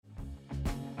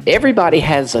Everybody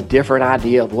has a different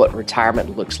idea of what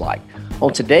retirement looks like.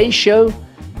 On today's show,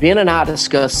 Ben and I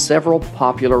discuss several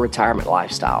popular retirement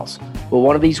lifestyles. Will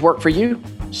one of these work for you?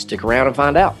 Stick around and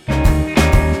find out.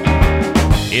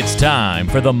 It's time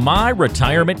for the My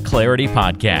Retirement Clarity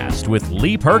Podcast with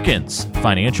Lee Perkins,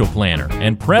 financial planner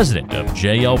and president of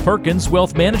J.L. Perkins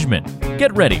Wealth Management.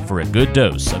 Get ready for a good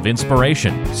dose of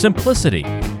inspiration, simplicity,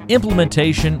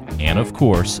 implementation, and of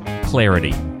course,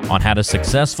 clarity on how to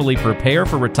successfully prepare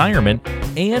for retirement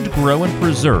and grow and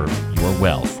preserve your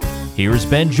wealth. Here's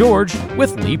Ben George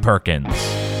with Lee Perkins.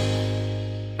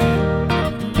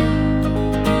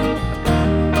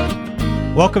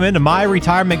 Welcome into My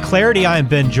Retirement Clarity. I am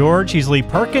Ben George. He's Lee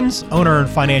Perkins, owner and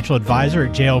financial advisor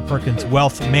at J.L. Perkins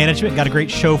Wealth Management. Got a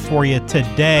great show for you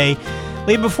today.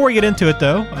 Lee, before we get into it,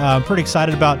 though, I'm pretty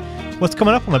excited about what's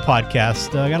coming up on the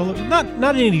podcast.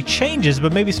 Not any changes,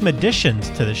 but maybe some additions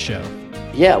to the show.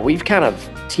 Yeah, we've kind of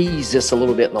teased this a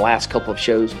little bit in the last couple of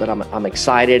shows, but I'm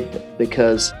excited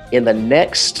because in the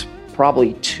next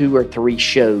probably 2 or 3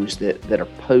 shows that are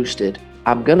posted,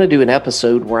 I'm going to do an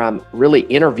episode where I'm really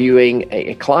interviewing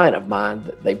a client of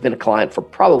mine. They've been a client for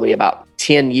probably about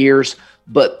 10 years,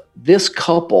 but this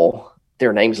couple,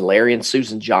 their name's Larry and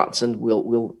Susan Johnson.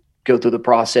 We'll go through the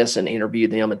process and interview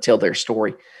them and tell their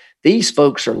story. These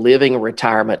folks are living a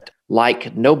retirement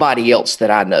like nobody else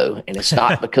that I know. And it's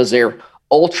not because they're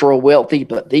ultra wealthy,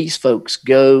 but these folks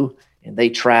go and they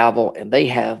travel and they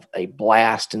have a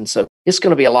blast. And so it's going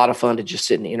to be a lot of fun to just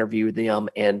sit and interview them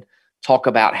and talk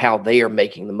about how they are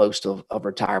making the most of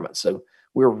retirement. So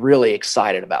we're really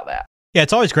excited about that. Yeah,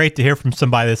 it's always great to hear from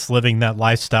somebody that's living that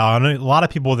lifestyle. I know a lot of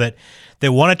people that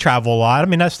want to travel a lot. I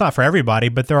mean, that's not for everybody,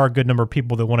 but there are a good number of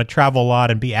people that want to travel a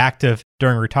lot and be active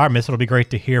during retirement. So it'll be great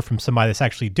to hear from somebody that's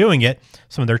actually doing it,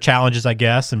 some of their challenges, I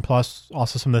guess, and plus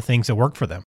also some of the things that work for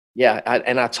them. Yeah,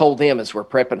 I told them as we're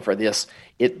prepping for this,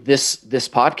 this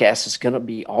podcast is going to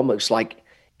be almost like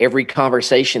every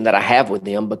conversation that I have with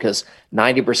them, because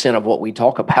 90% of what we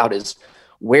talk about is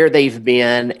where they've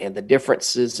been and the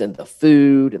differences in the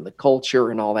food and the culture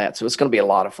and all that. So it's going to be a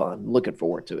lot of fun. Looking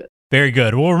forward to it. Very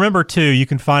good. Well, remember too, you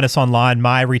can find us online,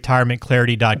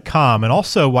 myretirementclarity.com. And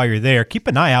also while you're there, keep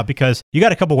an eye out because you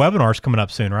got a couple webinars coming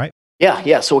up soon, right?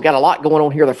 Yeah. So we got a lot going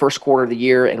on here the first quarter of the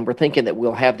year, and we're thinking that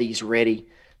we'll have these ready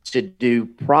to do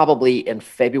probably in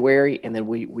February, and then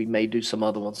we may do some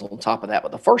other ones on top of that.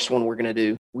 But the first one we're going to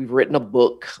do, we've written a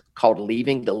book called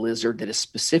Leaving the Lizard that is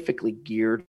specifically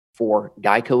geared for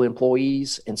Geico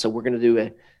employees. And so we're going to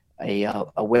do a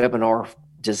webinar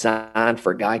designed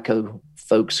for Geico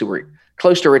folks who are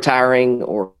close to retiring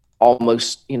or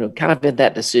almost, kind of in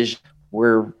that decision,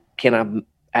 where can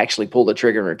I actually pull the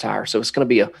trigger and retire? So it's going to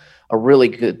be a really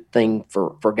good thing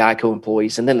for Geico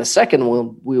employees. And then the second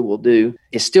one we will do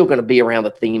is still going to be around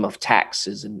the theme of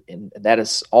taxes. And that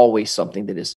is always something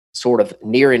that is sort of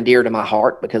near and dear to my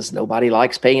heart because nobody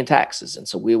likes paying taxes. And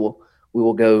so we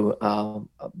will go,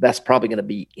 that's probably going to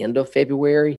be end of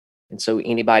February. And so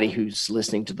anybody who's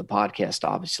listening to the podcast,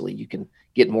 obviously you can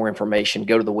get more information,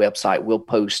 go to the website. We'll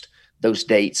post those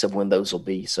dates of when those will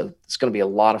be. So it's going to be a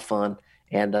lot of fun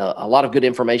and a lot of good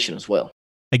information as well.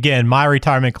 Again,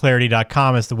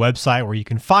 myretirementclarity.com is the website where you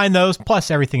can find those, plus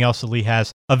everything else that Lee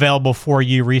has available for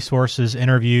you, resources,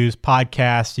 interviews,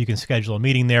 podcasts. You can schedule a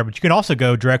meeting there, but you can also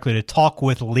go directly to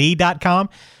talkwithlee.com.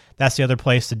 That's the other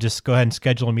place to just go ahead and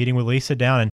schedule a meeting with Lee, sit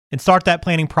down and start that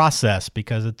planning process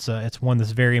because it's one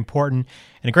that's very important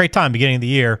and a great time beginning of the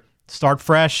year. Start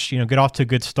fresh, get off to a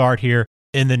good start here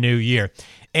in the new year.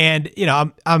 And,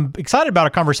 I'm excited about our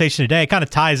conversation today. It kind of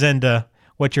ties into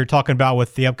what you're talking about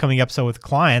with the upcoming episode with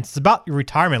clients. It's about your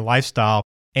retirement lifestyle.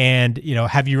 And,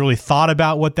 have you really thought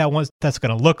about what that's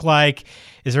going to look like?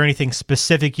 Is there anything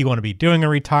specific you want to be doing in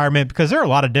retirement? Because there are a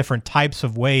lot of different types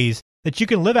of ways that you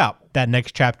can live out that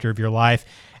next chapter of your life.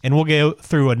 And we'll go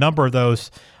through a number of those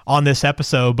on this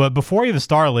episode. But before we even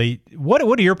start, Lee, what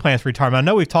are your plans for retirement? I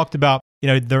know we've talked about,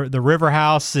 the river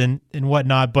house and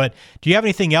whatnot, but do you have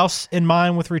anything else in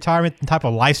mind with retirement, the type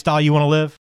of lifestyle you want to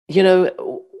live?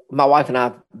 My wife and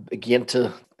I begin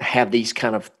to have these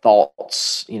kind of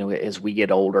thoughts, as we get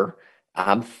older.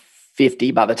 I'm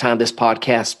 50. By the time this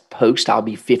podcast posts, I'll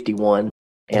be 51.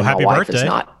 And happy my wife birthday. is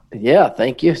not. Yeah,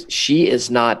 thank you. She is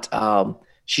not.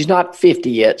 She's not 50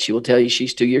 yet. She will tell you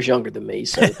she's 2 years younger than me.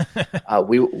 So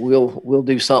we'll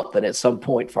do something at some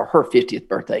point for her 50th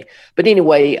birthday. But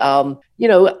anyway,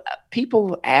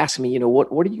 people ask me,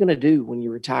 what are you going to do when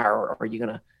you retire? Or are you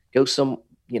going to go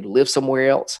live somewhere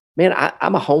else? Man,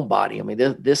 I'm a homebody. I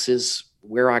mean, this is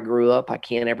where I grew up. I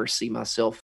can't ever see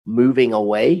myself moving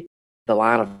away. The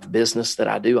line of business that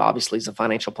I do, obviously, as a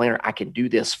financial planner, I can do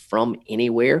this from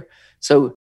anywhere.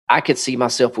 So I could see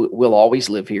myself, we'll always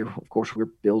live here. Of course, we're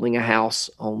building a house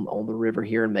on the river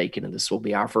here in Macon, and this will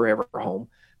be our forever home.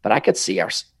 But I could see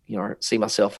see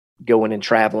myself going and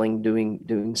traveling,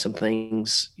 doing some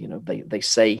things. They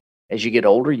say as you get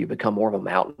older, you become more of a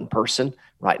mountain person.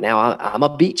 Right now, I'm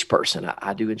a beach person.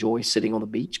 I do enjoy sitting on the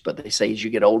beach, but they say as you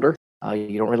get older,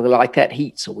 you don't really like that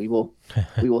heat. So we will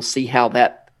see how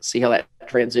that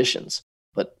transitions.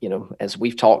 But as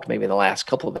we've talked maybe in the last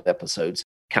couple of episodes,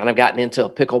 kind of gotten into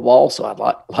pickleball. So I'd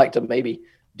like to maybe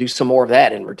do some more of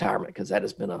that in retirement, because that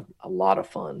has been a lot of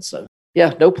fun. So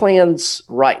yeah, no plans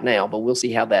right now, but we'll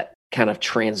see how that kind of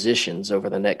transitions over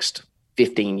the next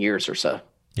 15 years or so.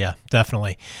 Yeah,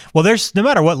 definitely. Well, no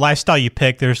matter what lifestyle you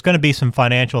pick, there's going to be some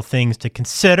financial things to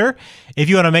consider if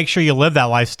you want to make sure you live that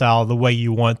lifestyle the way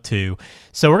you want to.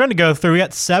 So we're going to go through, we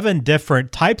got 7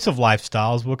 different types of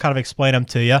lifestyles. We'll kind of explain them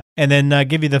to you and then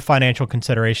give you the financial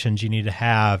considerations you need to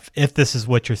have if this is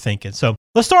what you're thinking. So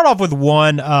let's start off with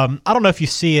one. I don't know if you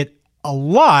see it a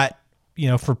lot,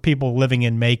 for people living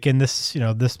in Macon. This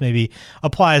maybe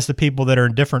applies to people that are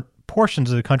in different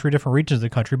portions of the country, different regions of the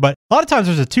country. But a lot of times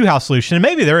there's a 2-house solution, and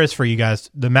maybe there is for you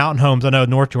guys, the mountain homes. I know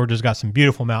North Georgia's got some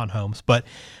beautiful mountain homes, but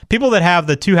people that have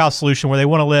the 2-house solution where they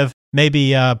want to live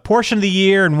maybe a portion of the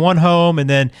year in one home and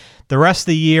then the rest of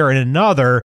the year in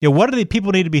another, what do the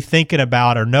people need to be thinking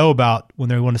about or know about when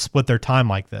they want to split their time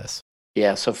like this?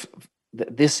 Yeah, so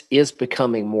this is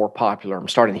becoming more popular. I'm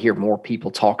starting to hear more people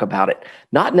talk about it,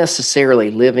 not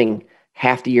necessarily living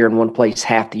half the year in one place,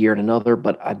 half the year in another,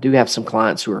 but I do have some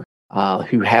clients who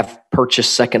have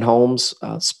purchased second homes,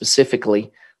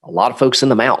 specifically a lot of folks in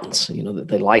the mountains, that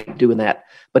they like doing that,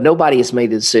 but nobody has made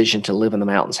the decision to live in the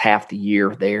mountains half the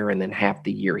year there and then half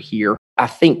the year here. I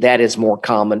think that is more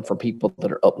common for people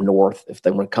that are up north if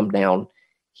they want to come down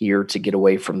here to get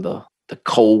away from the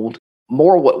cold.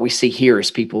 More what we see here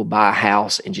is people buy a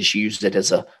house and just use it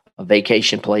as a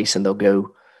vacation place, and they'll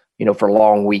go, for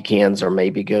long weekends or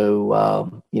maybe go,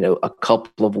 a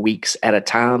couple of weeks at a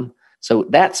time. So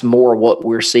that's more what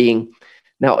we're seeing.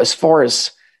 Now, as far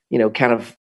as, kind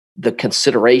of the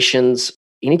considerations,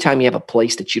 anytime you have a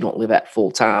place that you don't live at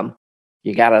full time,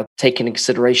 you got to take into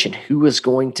consideration who is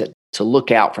going to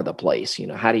look out for the place.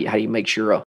 How do you make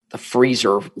sure the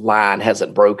freezer line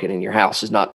hasn't broken and your house is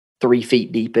not 3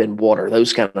 feet deep in water,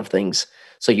 those kind of things.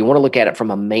 So you want to look at it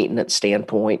from a maintenance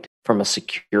standpoint, from a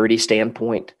security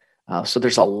standpoint. So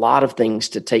there's a lot of things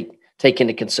to take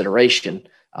into consideration.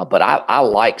 But I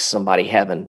like somebody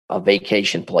having a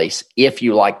vacation place if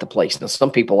you like the place. Now,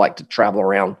 some people like to travel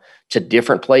around to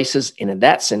different places. And in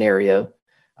that scenario,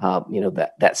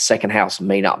 that second house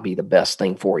may not be the best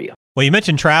thing for you. Well, you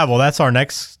mentioned travel. That's our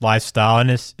next lifestyle.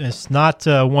 And it's not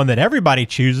one that everybody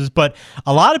chooses, but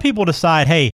a lot of people decide,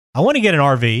 hey, I want to get an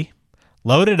RV,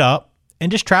 load it up, and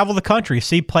just travel the country,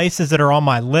 see places that are on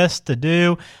my list to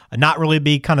do, not really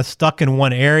be kind of stuck in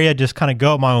one area, just kind of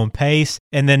go at my own pace.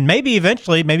 And then maybe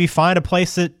eventually find a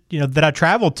place that, that I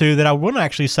travel to that I wouldn't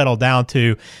actually settle down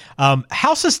to.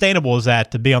 How sustainable is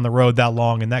that to be on the road that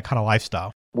long and that kind of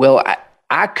lifestyle? Well,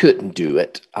 I couldn't do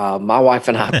it. My wife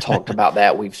and I have talked about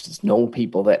that. We've known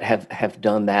people that have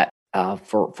done that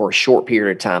for a short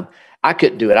period of time. I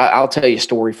couldn't do it. I'll tell you a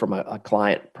story from a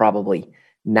client probably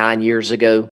 9 years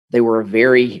ago. They were a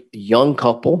very young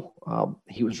couple.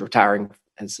 He was retiring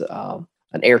as an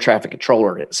air traffic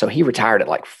controller. So he retired at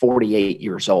like 48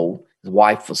 years old. His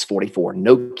wife was 44,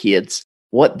 no kids.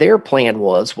 What their plan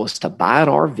was to buy an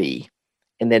RV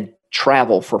and then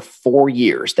travel for 4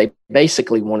 years. They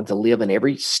basically wanted to live in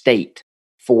every state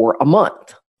for a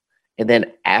month. And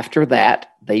then after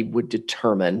that, they would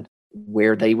determine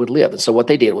where they would live. And so what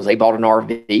they did was they bought an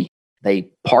RV. They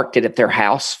parked it at their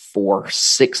house for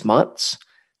 6 months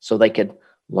so they could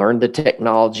learn the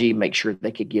technology, make sure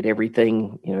they could get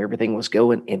everything, everything was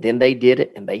going. And then they did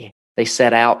it, and they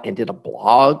set out and did a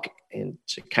blog and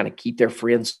to kind of keep their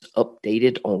friends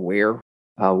updated on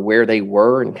where they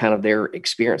were and kind of their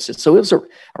experiences. So it was a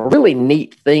really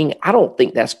neat thing. I don't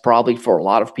think that's probably for a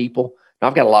lot of people. Now,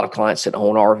 I've got a lot of clients that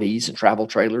own RVs and travel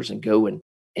trailers and go and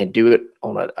do it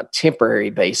on a temporary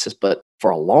basis. But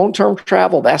for a long-term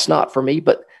travel, that's not for me.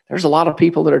 But there's a lot of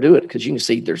people that are doing it, because you can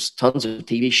see there's tons of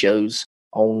TV shows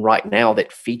on right now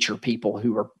that feature people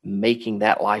who are making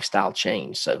that lifestyle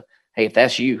change. So, hey, if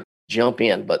that's you, jump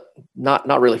in, but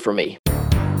not really for me.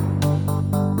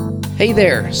 Hey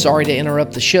there, sorry to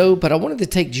interrupt the show, but I wanted to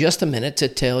take just a minute to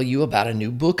tell you about a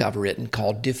new book I've written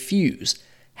called Diffuse: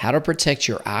 How to Protect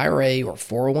Your IRA or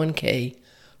 401k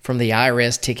from the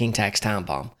IRS Ticking Tax Time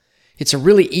Bomb. It's a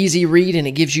really easy read, and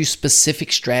it gives you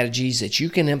specific strategies that you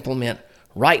can implement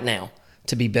right now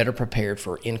to be better prepared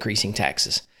for increasing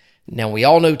taxes. Now, we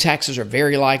all know taxes are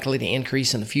very likely to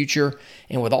increase in the future,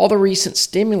 and with all the recent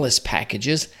stimulus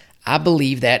packages, I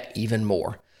believe that even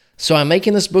more. So I'm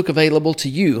making this book available to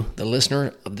you, the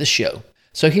listener of this show.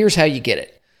 So here's how you get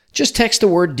it. Just text the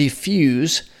word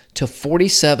diffuse to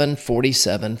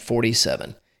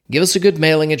 474747. Give us a good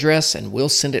mailing address and we'll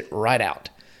send it right out.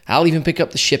 I'll even pick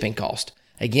up the shipping cost.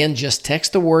 Again, just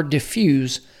text the word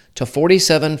diffuse to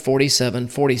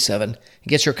 474747 and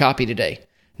get your copy today.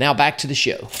 Now back to the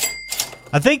show.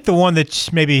 I think the one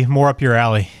that's maybe more up your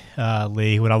alley,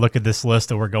 Lee, when I look at this list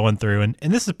that we're going through, and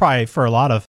this is probably for a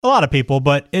lot of people,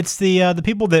 but it's the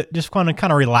people that just want to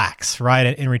kind of relax, right,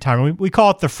 in retirement. We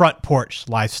call it the front porch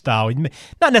lifestyle.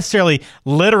 Not necessarily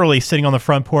literally sitting on the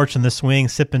front porch in the swing,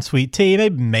 sipping sweet tea,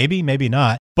 maybe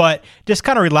not, but just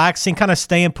kind of relaxing, kind of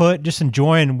staying put, just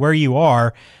enjoying where you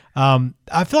are.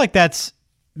 I feel like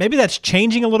maybe that's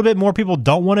changing a little bit. More people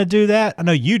don't want to do that. I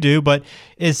know you do, but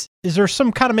is there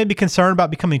some kind of maybe concern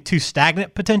about becoming too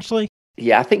stagnant potentially?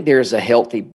 Yeah, I think there's a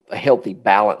healthy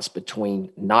balance between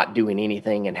not doing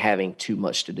anything and having too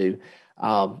much to do.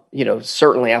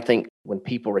 Certainly I think when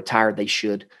people retire, they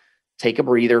should take a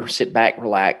breather, sit back,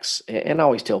 relax. And I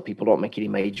always tell people, don't make any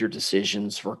major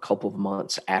decisions for a couple of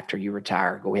months after you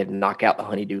retire. Go ahead and knock out the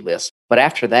honey-do list. But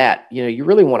after that, you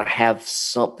really want to have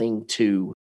something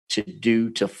to do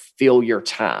to fill your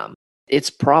time. It's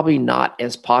probably not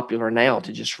as popular now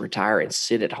to just retire and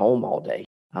sit at home all day.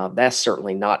 That's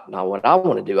certainly not what I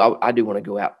want to do. I do want to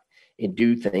go out and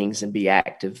do things and be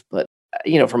active. But,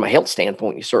 from a health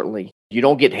standpoint, you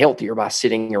don't get healthier by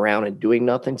sitting around and doing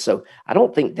nothing. So I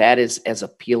don't think that is as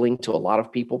appealing to a lot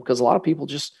of people, because a lot of people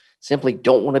just simply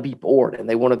don't want to be bored, and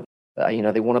they want to,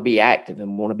 they want to be active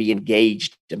and want to be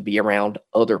engaged and be around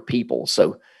other people.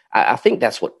 So I think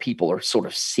that's what people are sort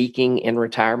of seeking in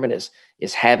retirement is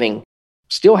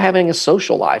still having a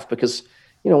social life, because,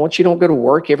 once you don't go to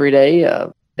work every day,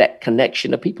 that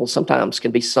connection to people sometimes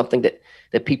can be something that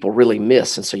people really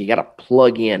miss. And so you got to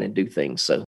plug in and do things.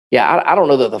 So yeah, I don't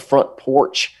know that the front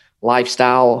porch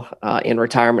lifestyle in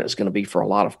retirement is going to be for a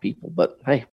lot of people, but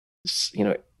hey, it's,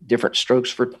 different strokes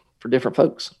for different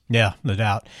folks. Yeah, no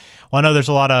doubt. Well, I know there's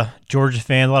a lot of Georgia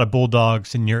fans, a lot of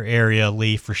Bulldogs in your area,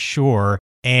 Lee, for sure.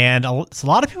 And a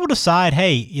lot of people decide,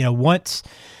 hey, once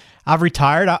I've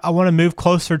retired, I want to move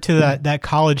closer to that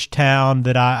college town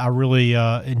that I really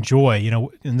enjoy,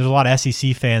 and there's a lot of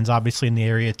SEC fans obviously in the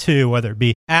area too, whether it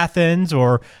be Athens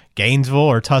or Gainesville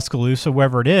or Tuscaloosa,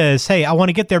 wherever it is. Hey, I want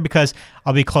to get there because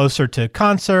I'll be closer to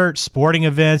concerts, sporting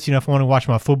events, if I want to watch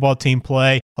my football team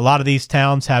play. A lot of these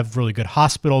towns have really good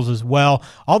hospitals as well.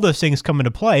 All those things come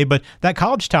into play, but that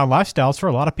college town lifestyle is for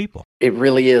a lot of people. It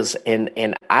really is.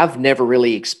 And I've never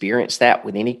really experienced that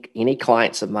with any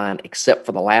clients of mine except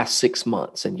for the last 6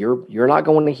 months. And you're not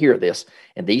going to hear this.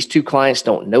 And these two clients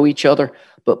don't know each other,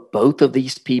 but both of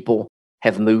these people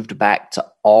have moved back to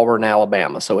Auburn,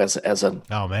 Alabama. So as an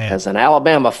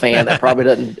Alabama fan, that probably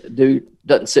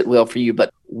doesn't sit well for you.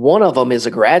 But one of them is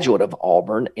a graduate of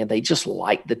Auburn, and they just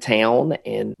like the town.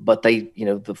 But they,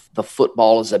 the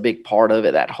football is a big part of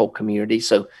it, that whole community.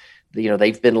 So,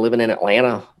 they've been living in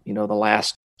Atlanta, the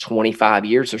last 25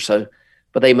 years or so,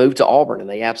 but they moved to Auburn and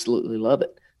they absolutely love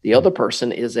it. The other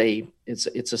person is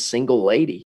it's a single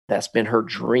lady. That's been her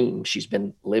dream. She's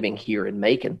been living here in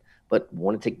Macon, but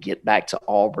wanted to get back to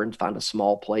Auburn, find a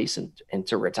small place and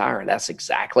to retire. And that's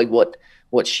exactly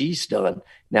what she's done.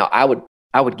 Now,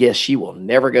 I would guess she will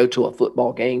never go to a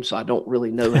football game, so I don't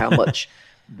really know how much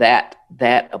that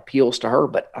appeals to her,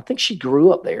 but I think she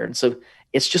grew up there. And so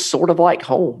it's just sort of like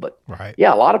home. But right.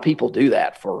 Yeah, a lot of people do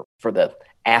that for the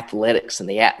athletics and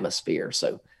the atmosphere.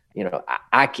 So,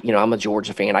 I'm a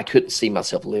Georgia fan. I couldn't see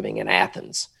myself living in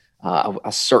Athens. I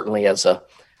certainly, as a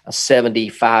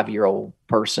 75-year-old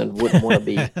person, wouldn't want to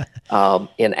be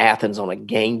in Athens on a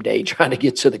game day trying to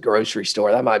get to the grocery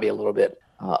store. That might be a little bit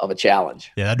of a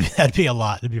challenge. Yeah, that'd be a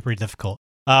lot. It'd be pretty difficult.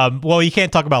 Well, you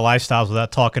can't talk about lifestyles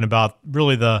without talking about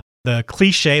really the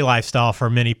cliche lifestyle for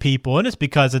many people, and it's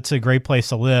because it's a great place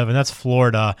to live, and that's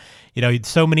Florida.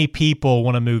 So many people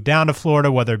want to move down to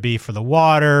Florida, whether it be for the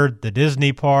water, the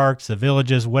Disney parks, the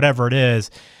villages, whatever it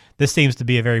is. This seems to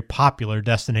be a very popular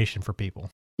destination for people.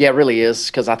 Yeah, it really is,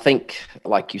 because I think,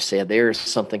 like you said, there's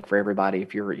something for everybody.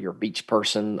 If you're a beach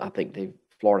person, I think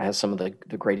Florida has some of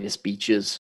the greatest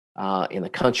beaches in the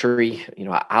country.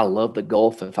 I love the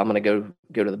Gulf. If I'm going to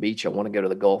go to the beach, I want to go to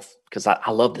the Gulf because I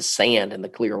love the sand and the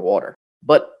clear water.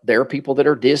 But there are people that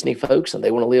are Disney folks and they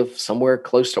want to live somewhere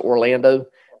close to Orlando.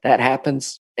 That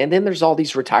happens. And then there's all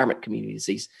these retirement communities,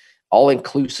 these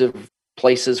all-inclusive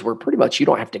places where pretty much you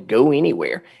don't have to go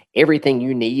anywhere. Everything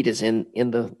you need is in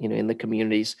the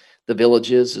communities. The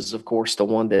Villages is, of course, the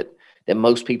one that that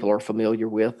most people are familiar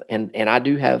with. And I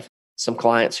do have some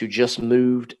clients who just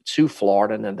moved to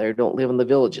Florida, and they don't live in the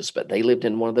villages, but they lived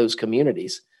in one of those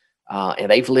communities.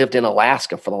 And they've lived in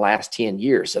Alaska for the last 10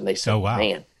 years. And they said, oh, wow.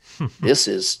 Man, this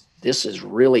is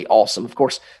really awesome. Of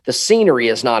course, the scenery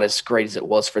is not as great as it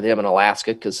was for them in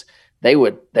Alaska, because they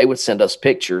would send us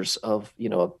pictures of,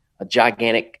 a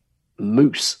gigantic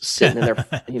moose sitting in their,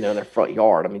 in their front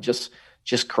yard. I mean, just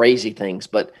crazy things.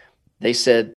 But they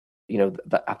said,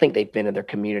 I think they've been in their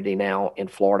community now in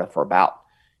Florida for about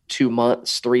 2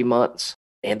 months, 3 months,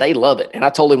 and they love it. And I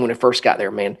told him when I first got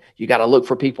there, man, you got to look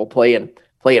for people playing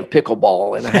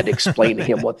pickleball. And I had to explain to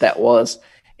him what that was.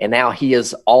 And now he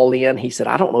is all in. He said,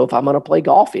 I don't know if I'm going to play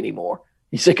golf anymore.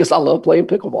 He said, because I love playing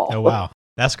pickleball. Oh, wow.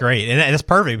 That's great. And it's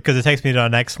perfect, because it takes me to the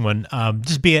next one.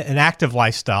 Just be an active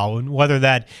lifestyle. And whether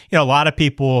that, a lot of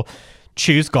people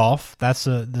choose golf. That's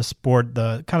the sport,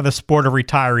 the kind of the sport of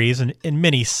retirees in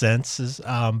many senses.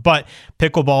 But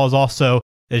pickleball is also,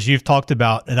 as you've talked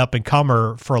about, an up and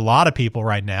comer for a lot of people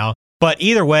right now. But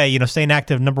either way, staying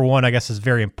active, number one, I guess, is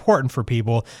very important for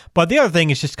people. But the other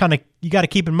thing is just kind of, you got to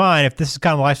keep in mind, if this is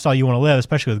kind of the lifestyle you want to live,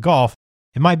 especially with golf,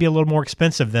 it might be a little more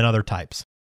expensive than other types.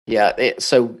 Yeah.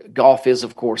 So golf is,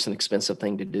 of course, an expensive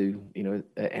thing to do,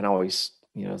 and I always,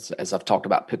 as I've talked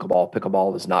about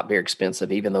pickleball is not very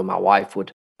expensive, even though my wife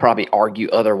would probably argue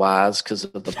otherwise because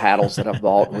of the paddles that I've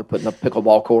bought. And we're putting a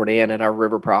pickleball court in at our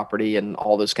river property and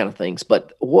all those kind of things.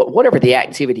 But whatever the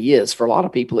activity is, for a lot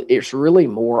of people, it's really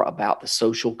more about the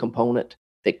social component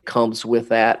that comes with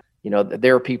that.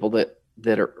 There are people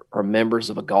that are members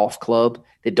of a golf club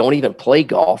that don't even play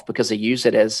golf because they use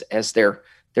it as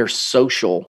their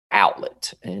social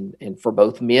outlet, and for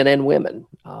both men and women,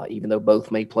 even though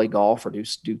both may play golf or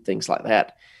do things like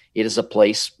that. It is a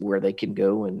place where they can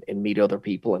go and meet other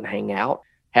people and hang out,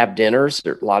 have dinners.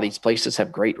 A lot of these places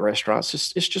have great restaurants.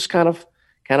 It's just kind of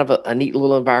a neat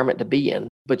little environment to be in.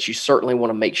 But you certainly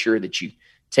want to make sure that you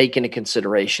take into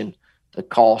consideration the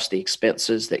cost, the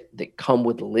expenses that come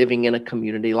with living in a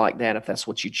community like that, if that's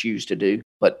what you choose to do.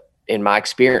 But in my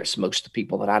experience, most of the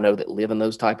people that I know that live in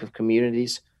those type of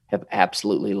communities have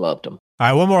absolutely loved them. All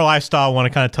right, one more lifestyle I want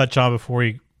to kind of touch on before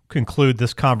we conclude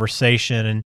this conversation.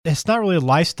 And it's not really a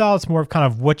lifestyle. It's more of kind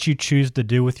of what you choose to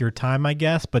do with your time, I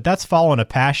guess. But that's following a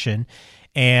passion.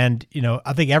 And,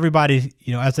 I think everybody,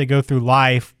 as they go through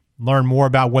life, learn more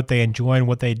about what they enjoy and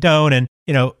what they don't. And,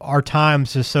 our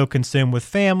time's just so consumed with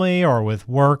family or with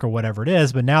work or whatever it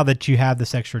is. But now that you have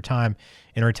this extra time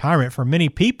in retirement, for many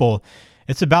people,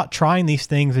 it's about trying these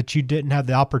things that you didn't have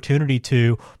the opportunity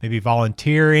to. Maybe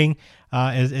volunteering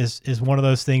is one of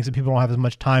those things that people don't have as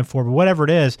much time for. But whatever it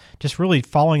is, just really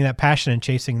following that passion and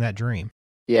chasing that dream.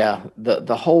 Yeah,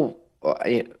 the whole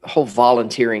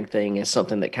volunteering thing is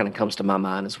something that kind of comes to my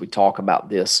mind as we talk about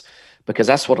this, because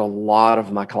that's what a lot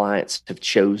of my clients have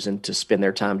chosen to spend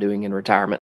their time doing in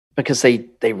retirement, because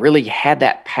they really had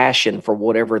that passion for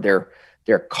whatever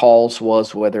their cause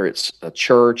was, whether it's a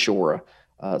church or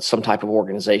some type of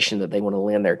organization that they want to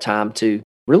lend their time to.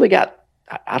 Really got,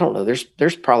 I don't know,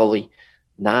 there's probably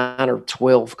 9 or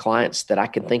 12 clients that I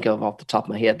can think of off the top of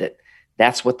my head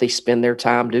that's what they spend their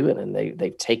time doing. And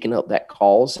they've taken up that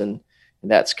cause, and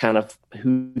that's kind of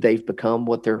who they've become,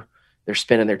 what they're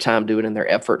spending their time doing and their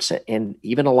efforts, and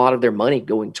even a lot of their money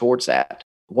going towards that.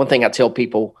 One thing I tell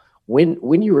people,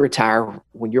 when you retire,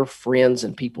 when your friends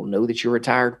and people know that you're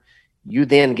retired, you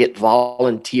then get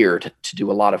volunteered to do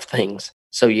a lot of things.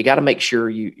 So you got to make sure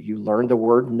you learn the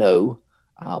word no.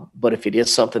 But if it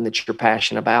is something that you're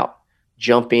passionate about,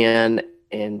 jump in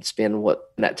and spend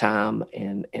that time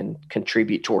and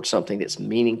contribute towards something that's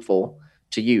meaningful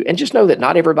to you. And just know that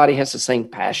not everybody has the same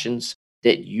passions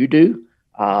that you do.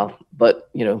 But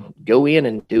go in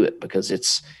and do it, because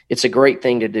it's a great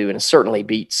thing to do. And it certainly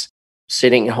beats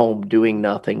sitting at home doing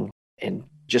nothing, and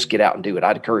just get out and do it.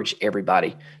 I'd encourage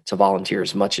everybody to volunteer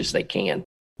as much as they can.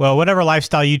 Well, whatever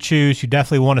lifestyle you choose, you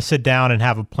definitely want to sit down and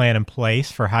have a plan in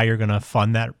place for how you're going to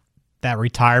fund that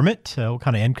retirement, what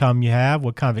kind of income you have,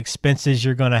 what kind of expenses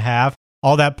you're going to have.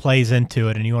 All that plays into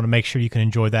it, and you want to make sure you can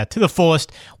enjoy that to the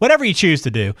fullest, whatever you choose to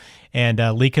do. And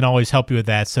Lee can always help you with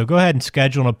that. So go ahead and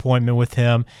schedule an appointment with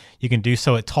him. You can do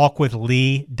so at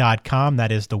talkwithlee.com.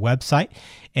 That is the website.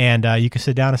 And you can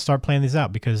sit down and start planning these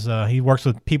out, because he works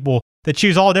with people that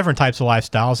choose all different types of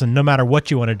lifestyles. And no matter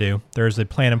what you want to do, there's a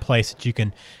plan in place that you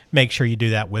can make sure you do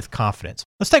that with confidence.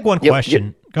 Let's take one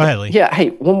question. Go ahead, Lee. Yeah. Hey,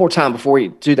 one more time before you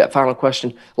do that final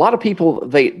question. A lot of people,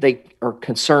 they are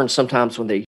concerned sometimes when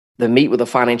they meet with a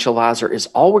financial advisor, is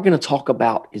all we're going to talk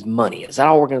about is money. Is that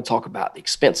all we're going to talk about? The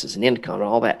expenses and income and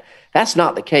all that? That's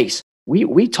not the case.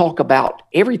 we talk about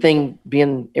everything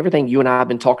you and I have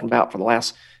been talking about for the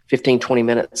last 15, 20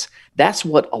 minutes. That's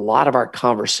what a lot of our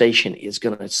conversation is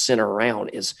going to center around,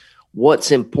 is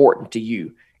what's important to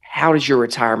you. How does your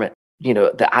retirement,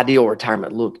 the ideal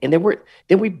retirement look? And then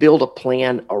we build a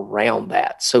plan around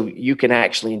that so you can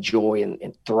actually enjoy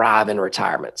and thrive in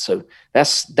retirement. So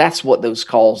that's what those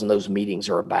calls and those meetings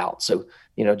are about. So,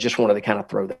 just wanted to kind of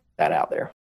throw that out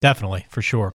there. Definitely, for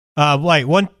sure. Like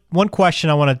one question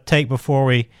I want to take before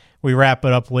we wrap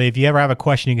it up, Lee. If you ever have a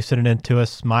question, you can send it in to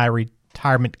us.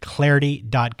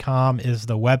 MyRetirementClarity.com is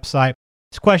the website.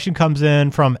 This question comes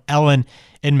in from Ellen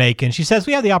in Macon. She says,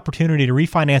 we have the opportunity to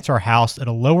refinance our house at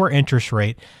a lower interest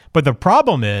rate, but the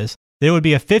problem is that it would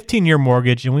be a 15-year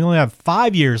mortgage and we only have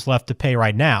 5 years left to pay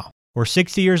right now. We're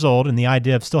 60 years old and the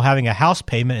idea of still having a house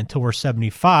payment until we're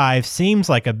 75 seems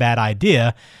like a bad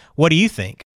idea. What do you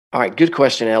think? All right, good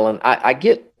question, Ellen. I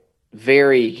get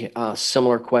very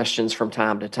similar questions from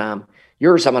time to time.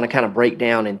 Yours, I'm going to kind of break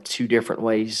down in two different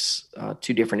ways,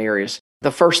 two different areas.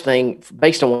 The first thing,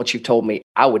 based on what you've told me,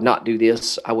 I would not do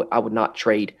this. I would not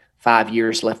trade 5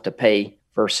 years left to pay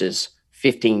versus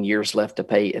 15 years left to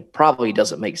pay. It probably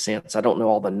doesn't make sense. I don't know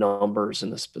all the numbers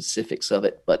and the specifics of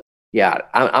it, but yeah,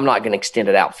 I'm not going to extend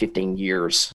it out 15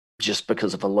 years just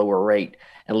because of a lower rate,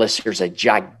 unless there's a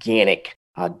gigantic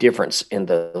difference in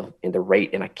the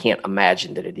rate, and I can't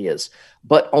imagine that it is.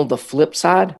 But on the flip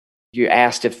side, you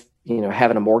asked if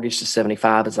having a mortgage to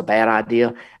 75 is a bad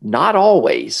idea. Not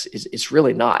always. It's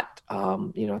really not.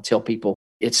 I tell people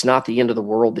it's not the end of the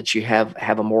world that you have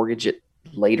a mortgage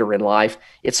later in life.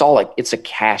 It's a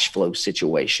cash flow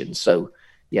situation. So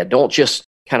yeah, don't just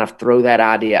kind of throw that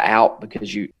idea out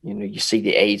because you see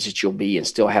the age that you'll be and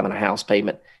still having a house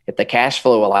payment. If the cash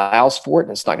flow allows for it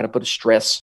and it's not going to put a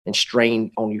stress and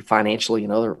strain on you financially in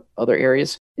other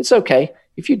areas, it's okay.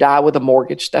 If you die with a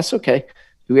mortgage, that's okay.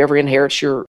 Whoever inherits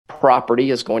your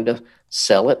property is going to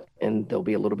sell it and there'll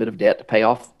be a little bit of debt to pay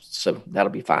off. So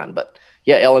that'll be fine. But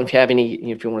yeah, Ellen, if you have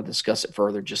if you want to discuss it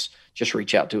further, just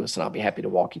reach out to us and I'll be happy to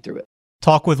walk you through it.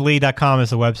 Talkwithlee.com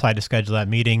is the website to schedule that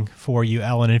meeting for you,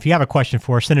 Ellen. And if you have a question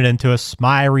for us, send it in to us,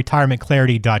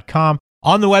 MyRetirementClarity.com.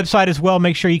 On the website as well,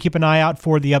 make sure you keep an eye out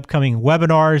for the upcoming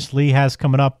webinars Lee has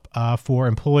coming up for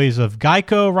employees of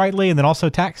Geico, right, Lee, and then also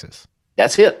taxes.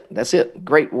 That's it.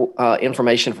 Great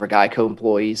information for Geico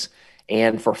employees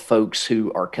and for folks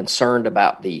who are concerned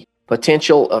about the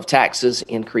potential of taxes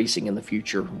increasing in the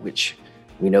future, which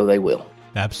we know they will.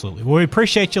 Absolutely. Well, we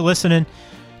appreciate you listening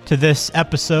to this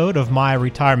episode of My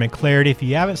Retirement Clarity. If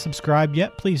you haven't subscribed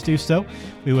yet, please do so.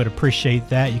 We would appreciate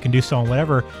that. You can do so on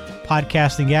whatever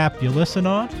podcasting app you listen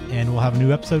on, and we'll have a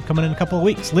new episode coming in a couple of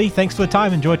weeks. Lee, thanks for the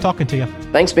time. Enjoyed talking to you.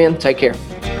 Thanks, Ben. Take care.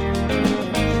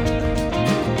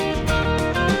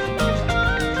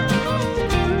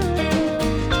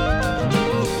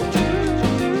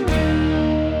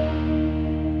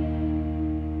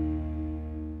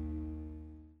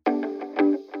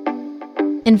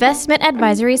 Investment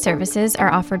advisory services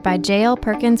are offered by J.L.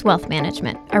 Perkins Wealth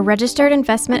Management, a registered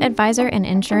investment advisor and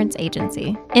insurance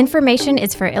agency. Information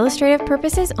is for illustrative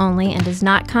purposes only and does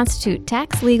not constitute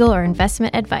tax, legal, or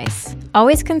investment advice.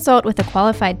 Always consult with a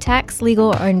qualified tax,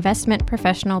 legal, or investment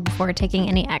professional before taking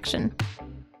any action.